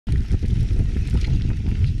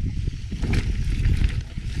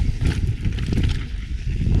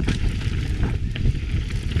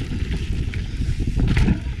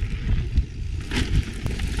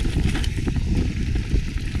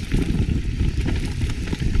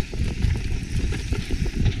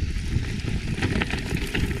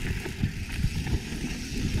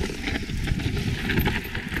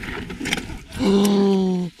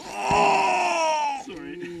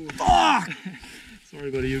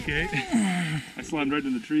okay? I slammed right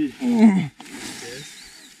in the tree. Okay.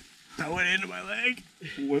 That went into my leg.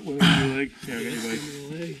 What went into your leg? Yeah, I got your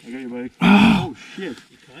bike. I got your bike. Oh shit.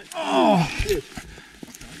 You cut? Oh shit.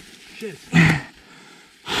 Shit.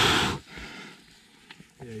 Yeah,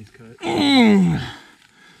 he's cut.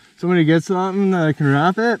 Somebody get something that I can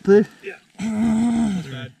wrap it, please? Yeah. That's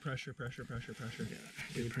bad. Pressure. Yeah.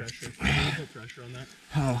 Good pressure. Put pressure on that.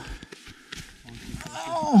 Oh.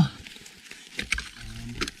 Oh.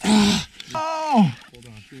 Oh. Hold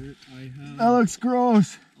on. Here I have. That looks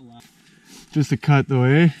gross. Just a cut though,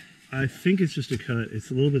 eh? I think it's just a cut. It's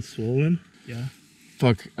a little bit swollen. Yeah.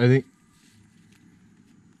 Fuck, I think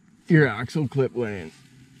your axle clip went in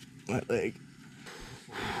my leg.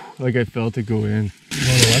 Like I felt it go in. On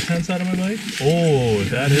the left hand side of my bike? Oh,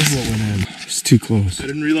 that is what went in. It's too close. I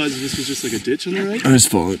didn't realize this was just like a ditch on the right. I was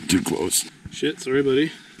falling too close. Shit, sorry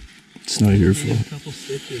buddy. It's not your fault. A couple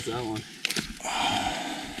stitches, that one.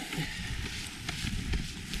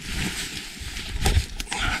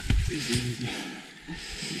 Easy.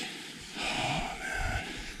 Oh man.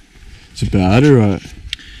 Is it bad or what?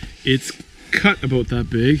 It's cut about that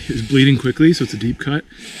big. It's bleeding quickly, so it's a deep cut.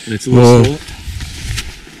 And it's a little swollen.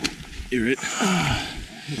 You're right. Oh,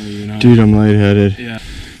 you're not. Dude, I'm lightheaded. Yeah.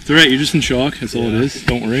 It's alright, you're just in shock, that's all it is.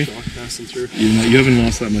 Don't worry. Shock passing through. You haven't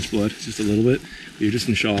lost that much blood, just a little bit. But you're just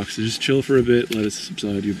in shock, so just chill for a bit, let it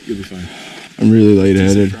subside, you'll be fine. I'm really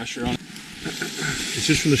lightheaded. Pressure on it. It's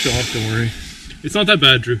just from the shock, don't worry. It's not that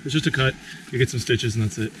bad, Drew. It's just a cut. You get some stitches and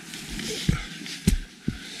that's it.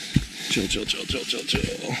 Chill.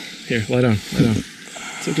 Here, lie down.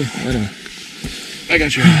 It's okay, lie down. I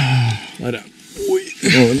got you. Lie down. Wait.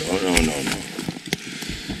 No.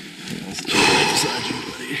 Beside you,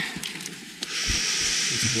 buddy.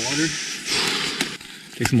 Take some water.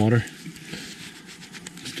 Take some water.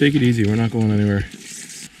 Just take it easy. We're not going anywhere.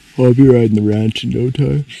 I'll be riding the ranch in no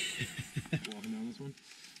time. Walking down this one?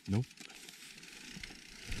 Nope.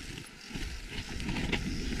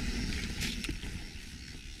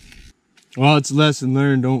 Well, it's lesson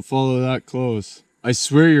learned. Don't follow that close. I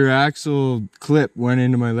swear your axle clip went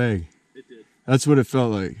into my leg. It did. That's what it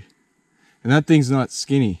felt like. And that thing's not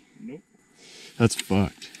skinny. Nope. That's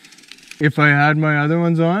fucked. If I had my other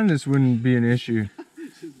ones on, this wouldn't be an issue.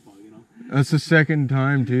 That's the second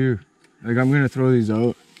time too. Like I'm gonna throw these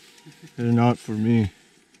out. They're not for me.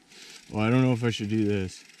 Well, I don't know if I should do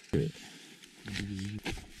this.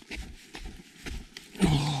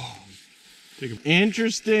 Oh,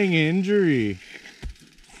 interesting injury.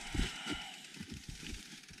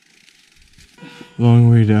 Long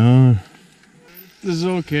way down. This is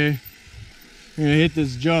okay. I'm gonna hit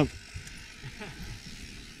this jump.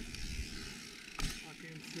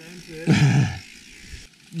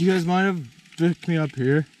 You guys mind if pick me up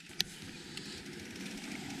here?